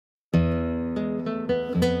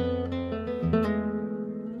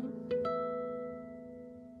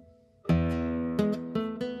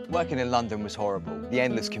Working in London was horrible. The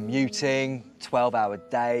endless commuting, 12-hour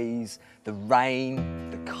days, the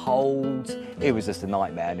rain, the cold. It was just a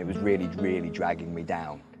nightmare and it was really, really dragging me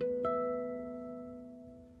down.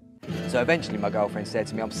 So eventually my girlfriend said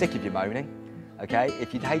to me, I'm sick of you moaning, okay?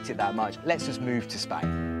 If you'd hate it that much, let's just move to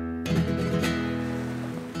Spain.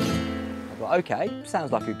 I thought, okay,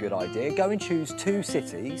 sounds like a good idea. Go and choose 2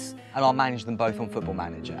 cities and I'll manage them both on Football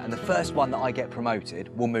Manager. And the first one that I get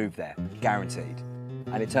promoted will move there, guaranteed.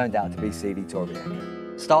 And it turned out to be CD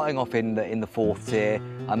Torrevieja. Starting off in the 4th tier,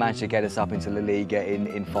 I managed to get us up into La Liga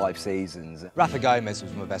in 5 seasons. Rafa Gomez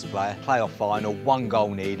was my best player. Playoff final, 1 goal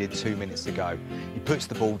needed, 2 minutes to go. He puts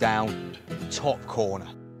the ball down, top corner.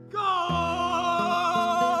 Goal!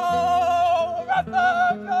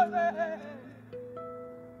 Rafa Gomez!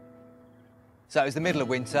 So it was the middle of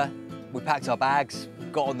winter. We packed our bags,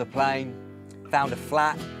 got on the plane, found a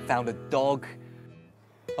flat, found a dog.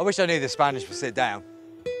 I wish I knew the Spanish for sit down.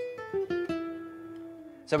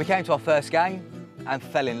 So we came to our first game and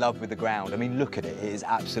fell in love with the ground. I mean, look at it, it is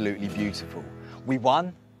absolutely beautiful. We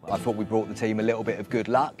won. I thought we brought the team a little bit of good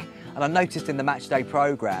luck. And I noticed in the matchday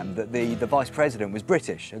programme that the vice president was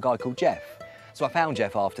British, a guy called Jeff. So I found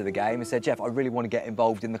Jeff after the game and said, Jeff, I really want to get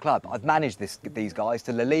involved in the club. I've managed these guys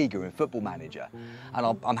to La Liga and Football Manager.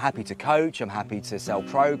 And I'm happy to coach, I'm happy to sell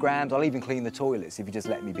programmes, I'll even clean the toilets if you just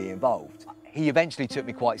let me be involved. He eventually took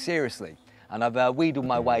me quite seriously. And I've wheedled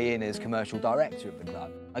my way in as commercial director of the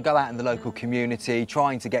club. I go out in the local community,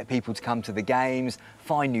 trying to get people to come to the games,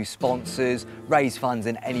 find new sponsors, raise funds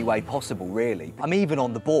in any way possible, really. I'm even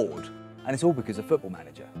on the board, and it's all because of Football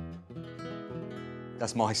Manager.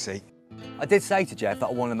 That's my seat. I did say to Jeff that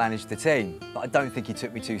I want to manage the team, but I don't think he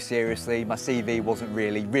took me too seriously. My CV wasn't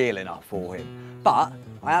really real enough for him. But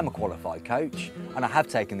I am a qualified coach, and I have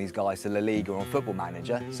taken these guys to La Liga on Football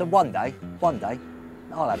Manager, so one day,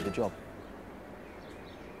 I'll have the job.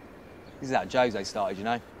 This is how Jose started, you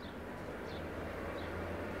know.